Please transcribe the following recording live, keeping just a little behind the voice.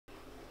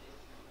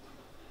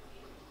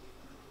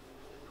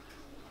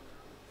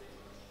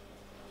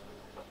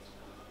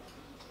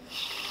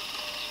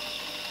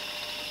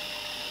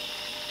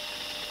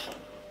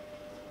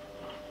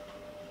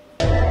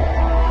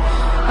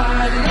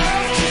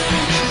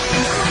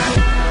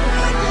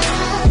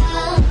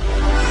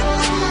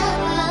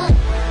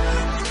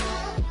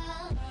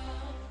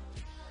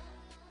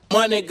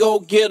money, go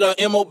get a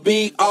MOB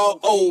all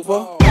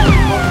over.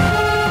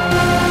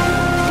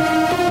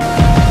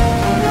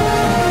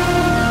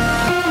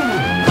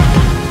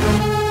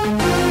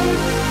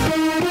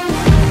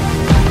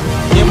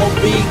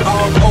 MOB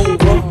all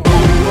over.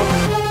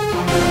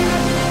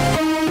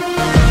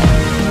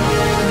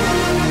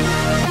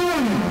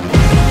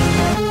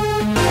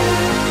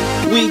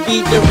 We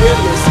be the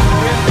realest.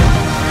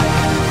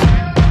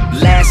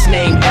 Last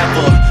name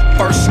ever,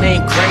 first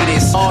name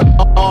greatest.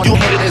 All you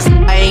haters,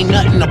 I ain't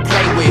nothing to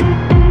play with.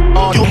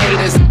 All you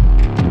haters,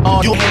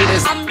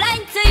 I'm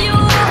blind to you,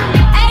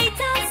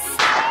 haters.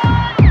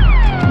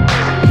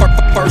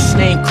 First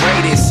name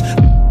greatest.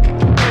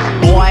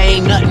 Boy, I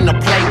ain't nothing to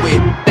play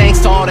with. Thanks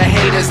to all the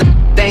haters,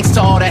 thanks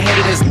to all the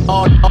haters,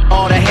 all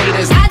the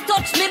haters. Can't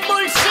touch me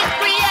bullshit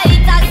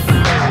creators.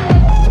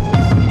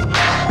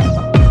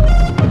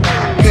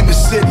 In the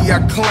city I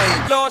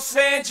claim Los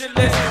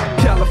Angeles,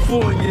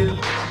 California.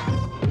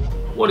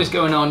 What is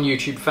going on,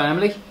 YouTube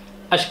family?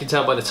 As you can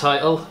tell by the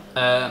title,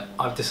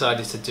 I've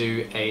decided to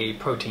do a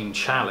protein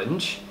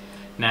challenge.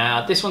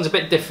 Now this one's a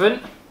bit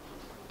different,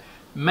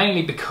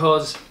 mainly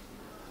because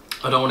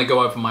I don't want to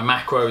go over my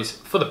macros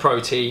for the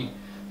protein.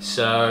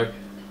 So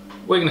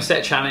we're going to set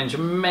a challenge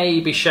and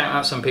maybe shout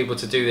out some people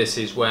to do this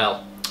as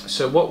well.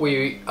 So what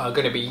we are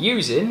going to be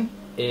using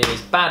is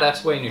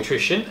Badass Whey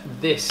Nutrition.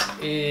 This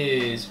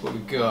is what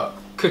we've got,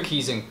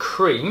 cookies and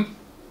cream.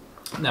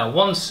 Now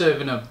one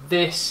serving of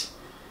this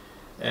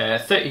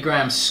 30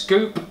 gram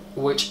scoop,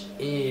 which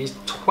is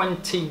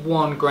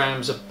 21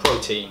 grams of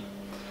protein.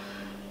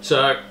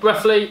 So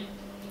roughly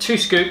 2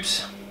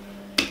 scoops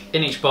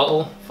in each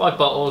bottle, 5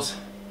 bottles,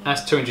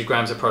 that's 200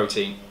 grams of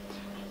protein.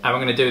 And we're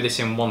going to do this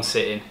in one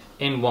sitting,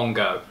 in one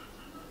go.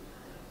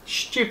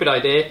 Stupid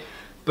idea,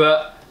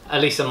 but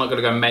at least I'm not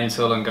going to go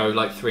mental and go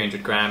like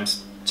 300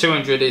 grams.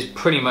 200 is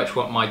pretty much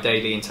what my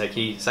daily intake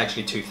is. It's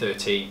actually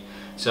 213.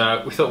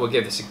 So we thought we'll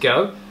give this a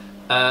go.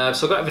 So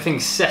I've got everything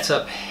set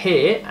up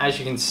here. As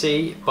you can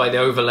see by the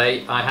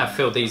overlay, I have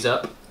filled these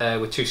up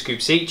with 2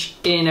 scoops each.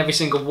 In every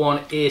single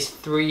one is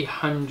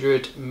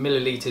 300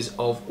 milliliters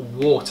of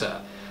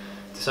water.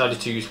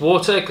 Decided to use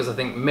water because I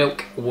think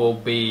milk will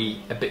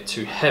be a bit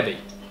too heavy.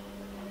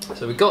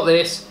 So we've got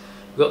this,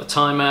 we've got the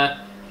timer,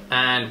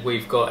 and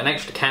we've got an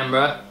extra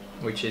camera,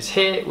 which is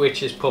here,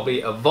 which is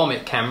probably a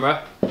vomit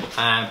camera,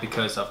 and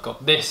because I've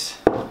got this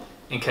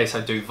in case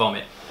I do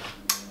vomit.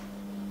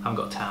 I haven't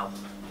got a towel.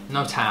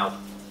 No towel.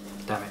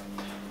 Damn it.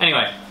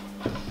 Anyway,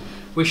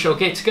 we shall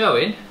get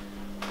going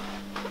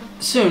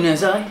soon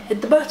as I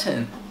hit the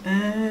button.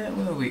 Where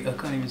are we? I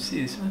can't even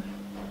see this one.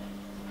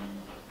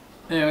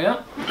 There we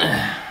are.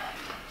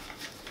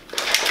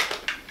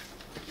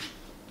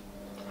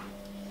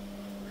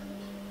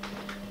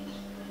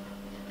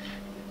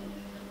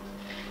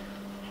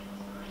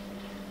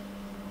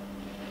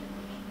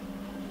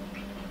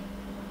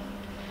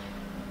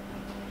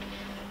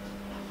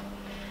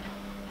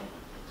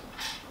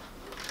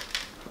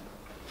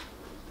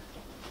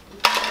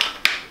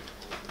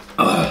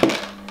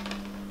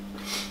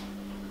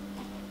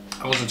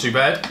 That wasn't too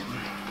bad.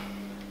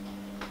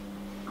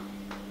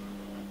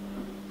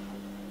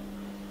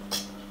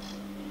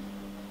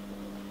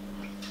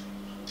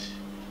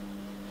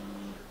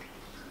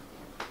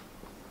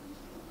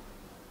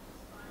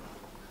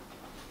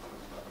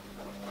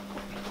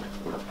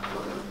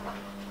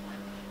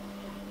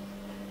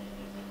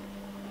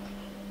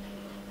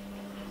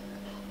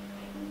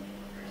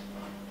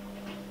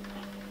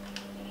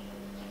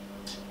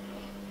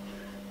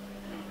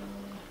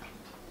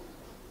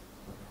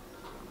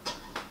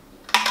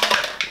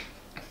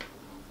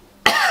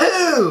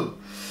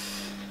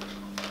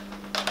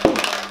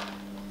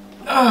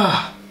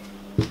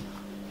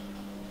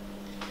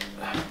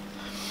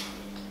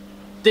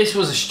 This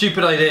was a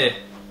stupid idea.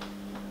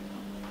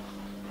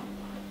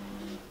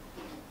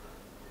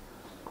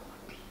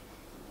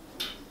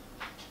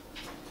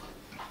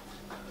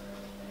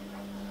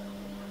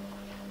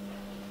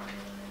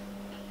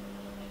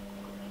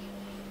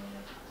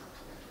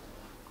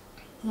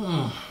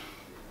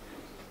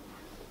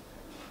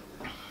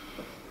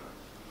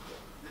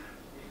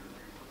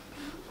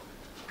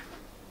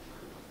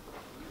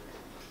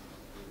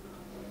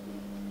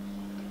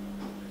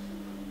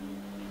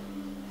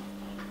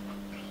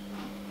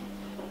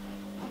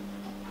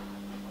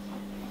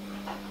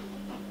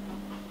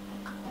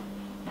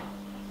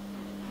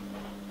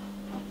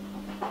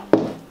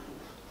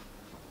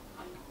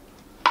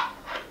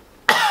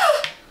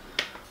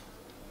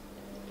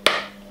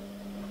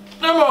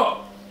 No more.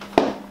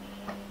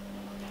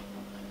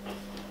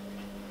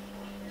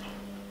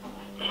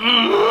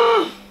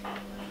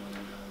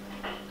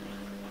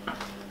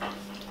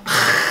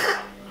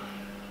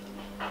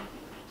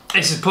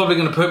 This is probably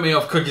going to put me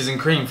off cookies and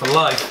cream for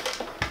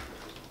life.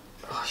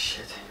 Oh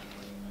shit.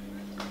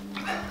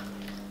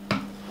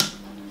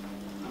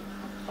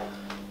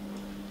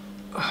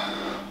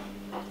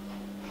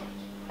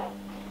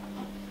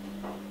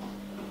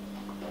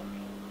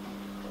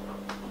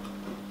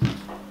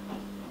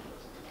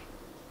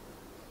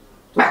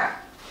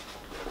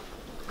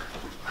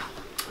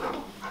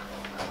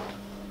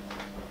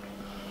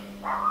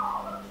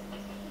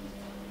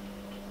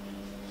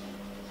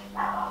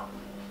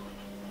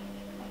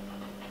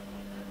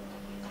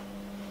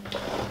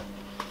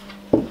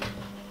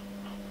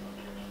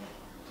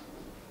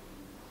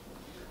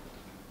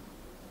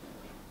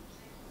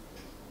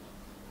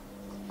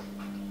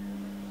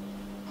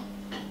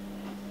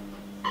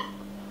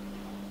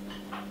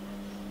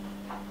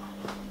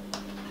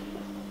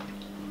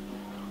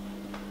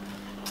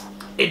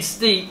 It's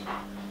the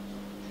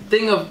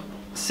thing of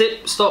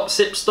sip,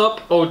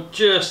 stop, or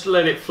just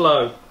let it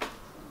flow.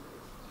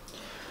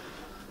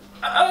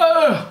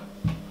 Oh,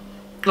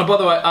 by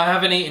the way, I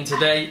haven't eaten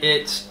today.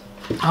 It's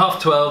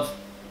 12:30.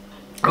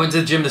 I went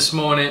to the gym this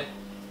morning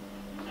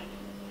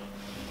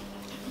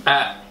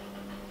at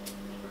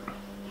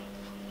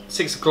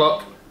 6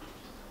 o'clock.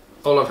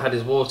 All I've had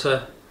is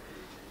water.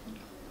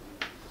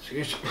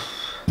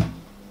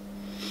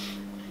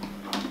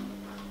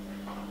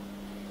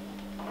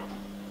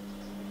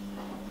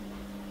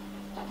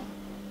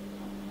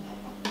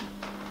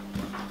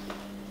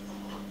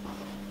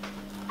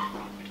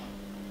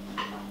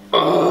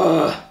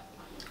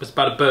 It's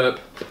about a burp.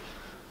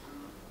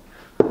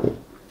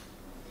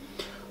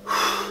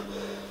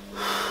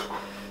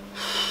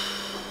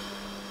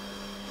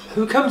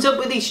 Who comes up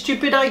with these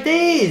stupid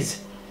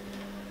ideas?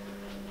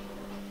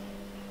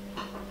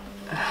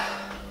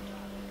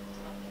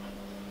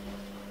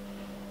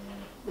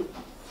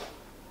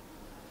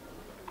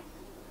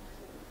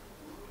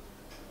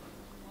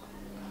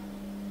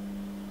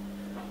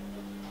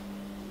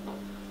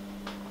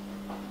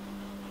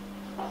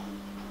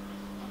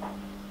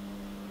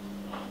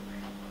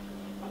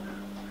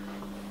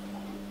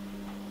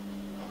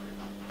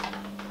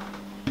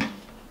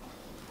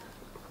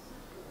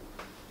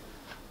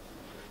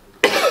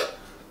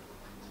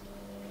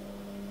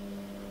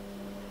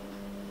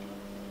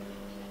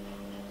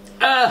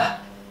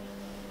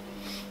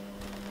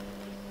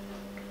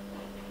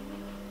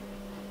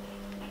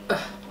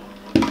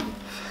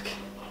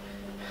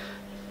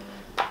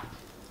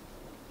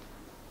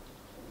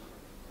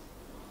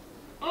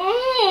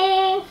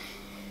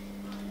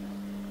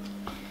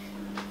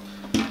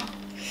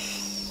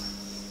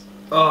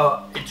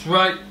 Oh, it's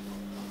right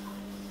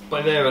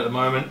by there at the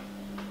moment.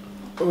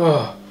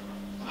 Oh,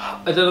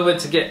 I don't know when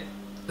to get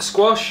a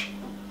squash,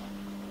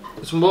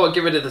 some water,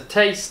 get rid of the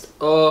taste,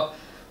 or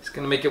it's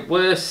going to make it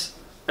worse.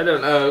 I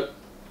don't know.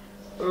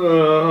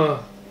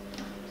 Oh.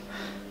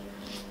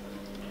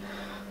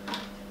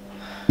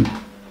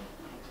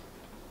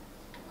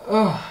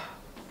 Oh.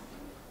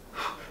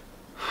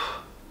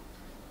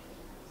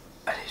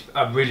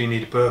 I really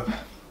need a burp.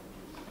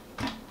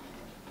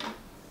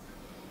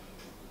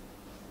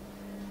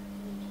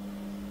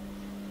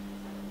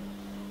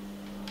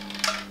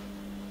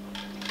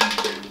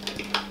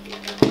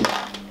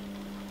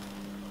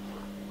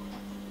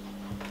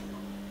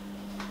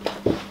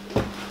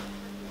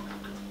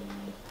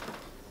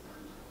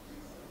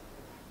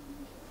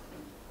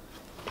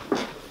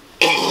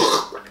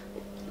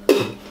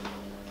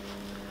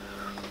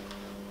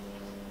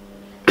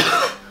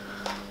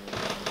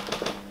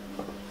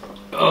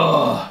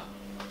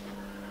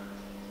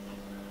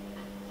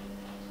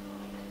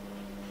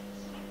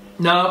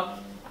 No,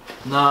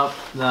 no,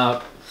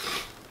 no.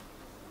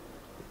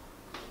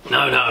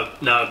 No, no,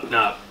 no,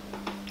 no.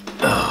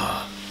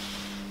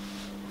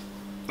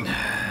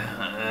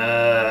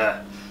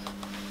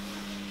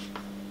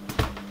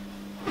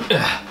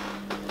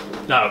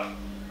 No.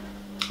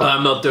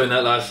 I'm not doing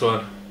that last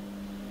one.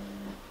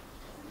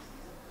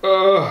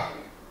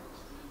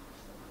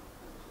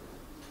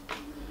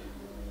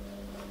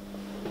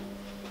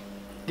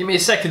 Give me a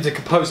second to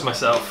compose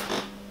myself.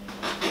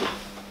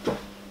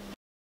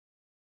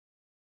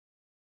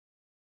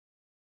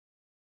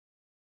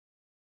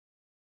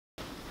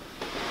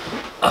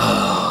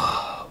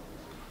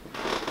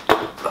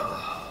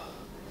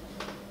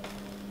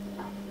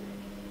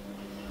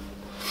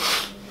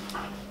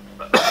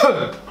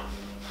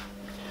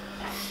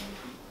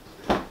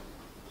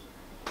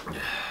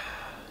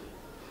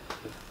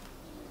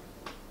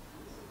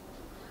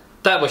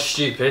 That was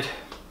stupid.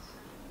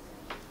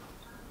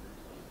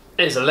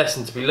 There's a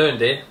lesson to be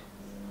learned here.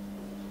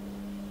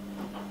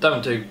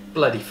 Don't do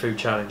bloody food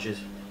challenges.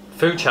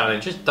 Food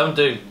challenges? Don't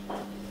do...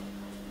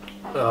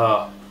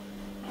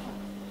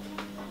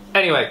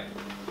 Anyway.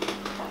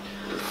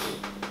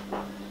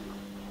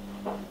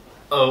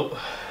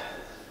 Oh.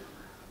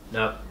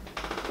 No.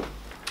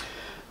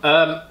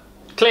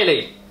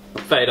 Clearly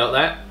failed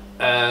out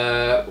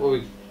that. What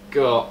we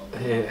got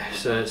here?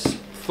 So it's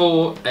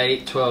 4,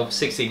 8, 12,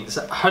 16. It's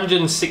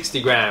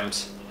 160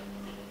 grams.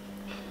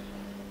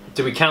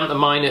 Do we count the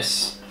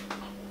minus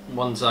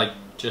ones I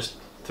just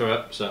threw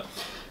up? So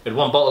we had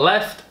one bottle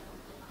left.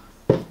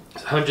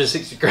 It's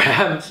 160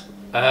 grams.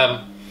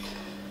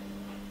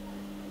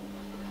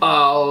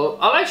 I'll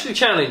actually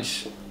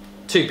challenge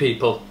 2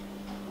 people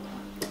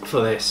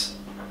for this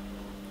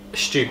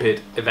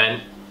stupid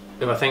event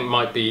who I think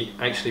might be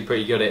actually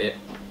pretty good at it.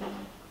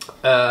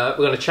 We're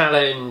going to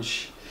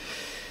challenge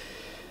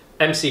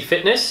MC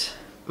Fitness,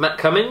 Matt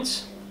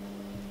Cummings.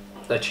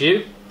 That's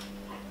you.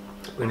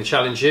 We're going to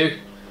challenge you.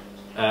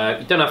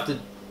 You don't have to,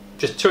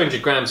 just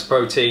 200 grams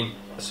protein,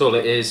 that's all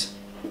it is.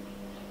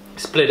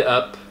 Split it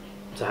up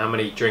to how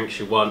many drinks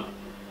you want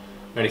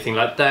or anything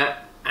like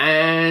that.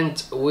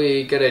 And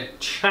we're going to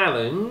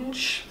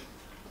challenge,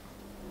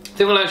 I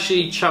think we'll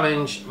actually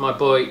challenge my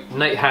boy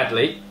Nate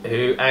Handley,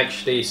 who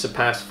actually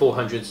surpassed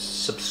 400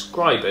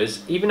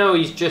 subscribers, even though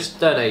he's just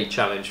done a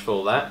challenge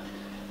for that.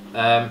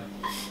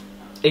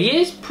 he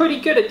is pretty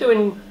good at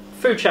doing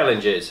food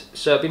challenges,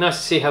 so it'd be nice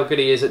to see how good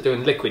he is at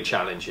doing liquid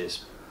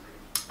challenges.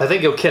 I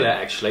think he'll kill it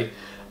actually.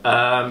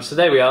 So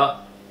there we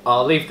are.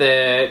 I'll leave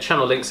their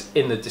channel links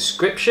in the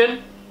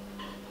description.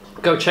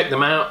 Go check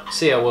them out,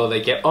 see how well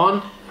they get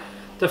on.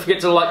 Don't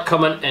forget to like,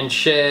 comment and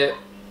share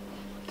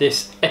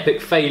this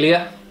epic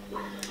failure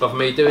of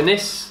me doing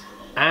this,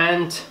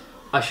 and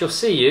I shall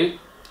see you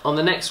on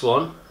the next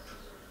one.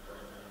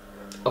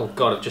 Oh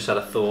god, I've just had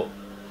a thought.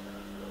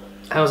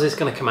 How's this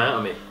going to come out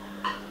of me?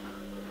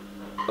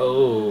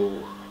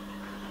 Oh.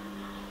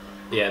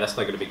 Yeah, that's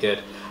not going to be good.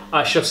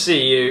 I shall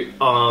see you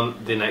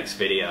on the next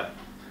video.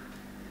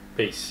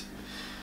 Peace.